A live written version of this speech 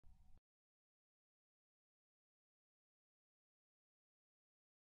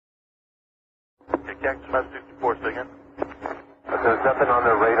Cactus 564 again. There's nothing on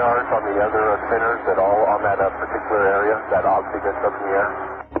their radars on the other spinners at all on that particular area, that object that's up in the air?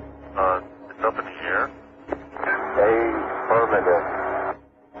 It's up in the air. Affirmative.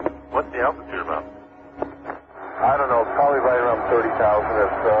 What's the altitude about? I don't know, probably right around 30,000 or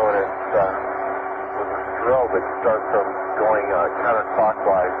so, and it's with a strobe, it starts from going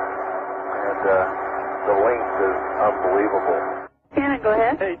counterclockwise, and the length is unbelievable. Cannon, go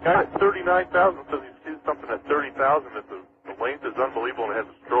ahead. Hey, guy at 39,000 says he sees something at 30,000 that the length is unbelievable and it has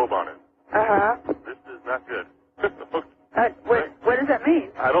a strobe on it. Uh-huh. This is not good. What does that mean?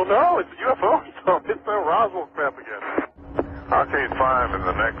 I don't know. It's a UFO, so it's a Roswell crap again. Arcade 5, in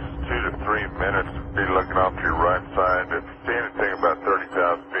the next 2 to 3 minutes, be looking off to your right side. If you see anything about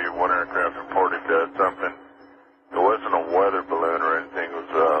 30,000 feet, one aircraft reported something. It wasn't a weather balloon or anything. It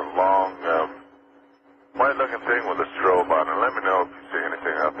was a long, white-looking thing with a strobe on it. Let me know if you see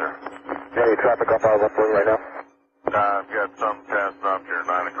anything out there. Any traffic off our left wing right now? I've got some passing off here at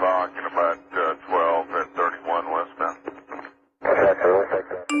 9 o'clock and about 12 at 31 westbound. Okay, terrific.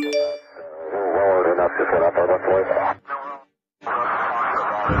 Well enough to set up our left wing.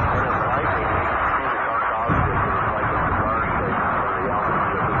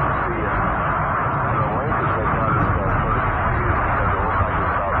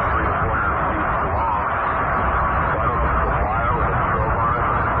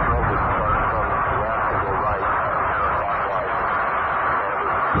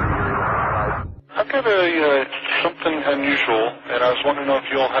 I've got something unusual, and I was wondering if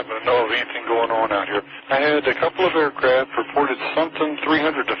you all happen to know of anything going on out here. I had a couple of aircraft reported something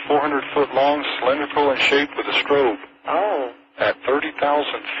 300 to 400 foot long, cylindrical in shape with a strobe. Oh. At 30,000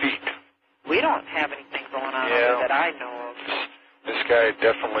 feet. We don't have anything going on over that I know of. This guy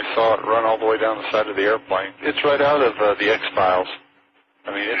definitely saw it run all the way down the side of the airplane. It's right out of the X-Files.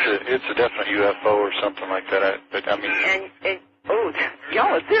 I mean, it's a definite UFO or something like that. But I mean, oh,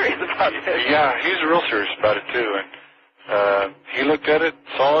 y'all are serious about this. Yeah, he's real serious about it too. And he looked at it,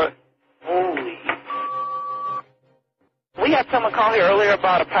 saw it. Holy. We had someone call here earlier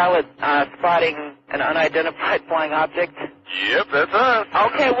about a pilot spotting an unidentified flying object. Yep, that's us.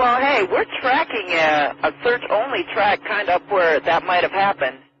 Okay, well, hey, we're tracking a search-only track kind of up where that might have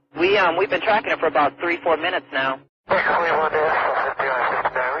happened. We've been tracking it for about 3-4 minutes now. Cleveland is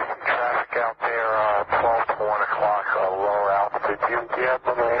 5959. We see traffic out there 12 to 1 o'clock, lower altitude. Do you have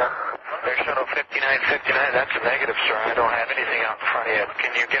the radar? Air Shuttle 5959, that's a negative, sir. I don't have anything out in front of you.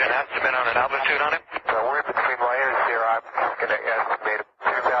 Can you get an estimate on an altitude on it? We're in between layers here. I'm going to estimate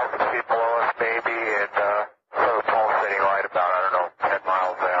 2,000 feet below us, maybe, and sort of pulsating right about, I don't know, 10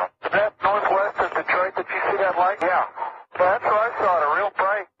 miles out. That northwest of Detroit, did you see that light? Yeah. That's what I saw, a real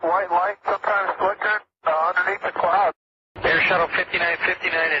bright white light, sometimes flickering underneath the clouds. Air Shuttle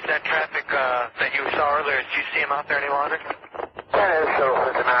 5959, is that traffic that you saw earlier? Did you see him out there any longer? That is Shuttle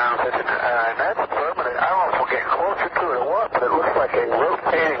 5959, that's permanent. I don't know if we're getting closer to it or what, but it looks like a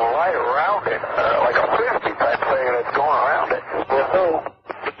rotating light around it, like a frisbee type thing that's going around it.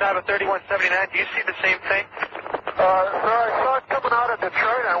 Basaba 3179, do you see the same thing? Sir, I saw it coming out of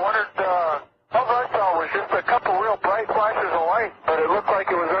Detroit. I wondered, all I saw was just a couple real bright flashes of light, but it looked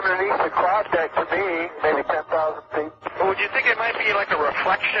like it was underneath the cloud deck to me, maybe 10,000 feet. Would you think it might be like a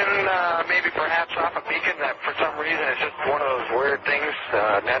reflection, maybe perhaps off a beacon that for some reason it's just one of those weird things,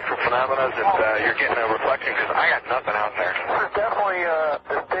 natural phenomena that you're getting a reflection? Because I got nothing out there. There's definitely a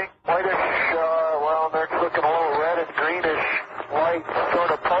distinct whitish, well, there's looking a little reddish, greenish light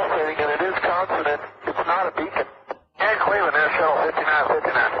sort of pulsating, and it is constant. It's not a beacon. And Cleveland, Air Shuttle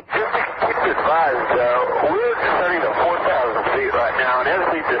 5959. Just to keep you advised, we're descending to 4,000 feet right now, and as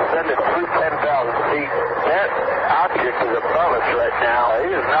we descended through 10,000 feet, that object is above us right now. It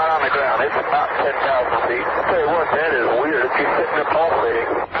is not on the ground. It's about 10,000 feet. I'll tell you what, that is weird. If you're sitting there pulsating.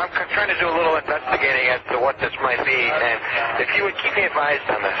 I'm trying to do a little investigating as to what this might be, and if you would keep me advised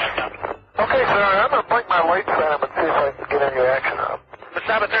on this. Okay, sir, I'm going to blink my lights on him and see if I can get any action on him.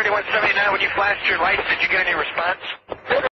 Basaba 3179, when you flashed your lights, did you get any response?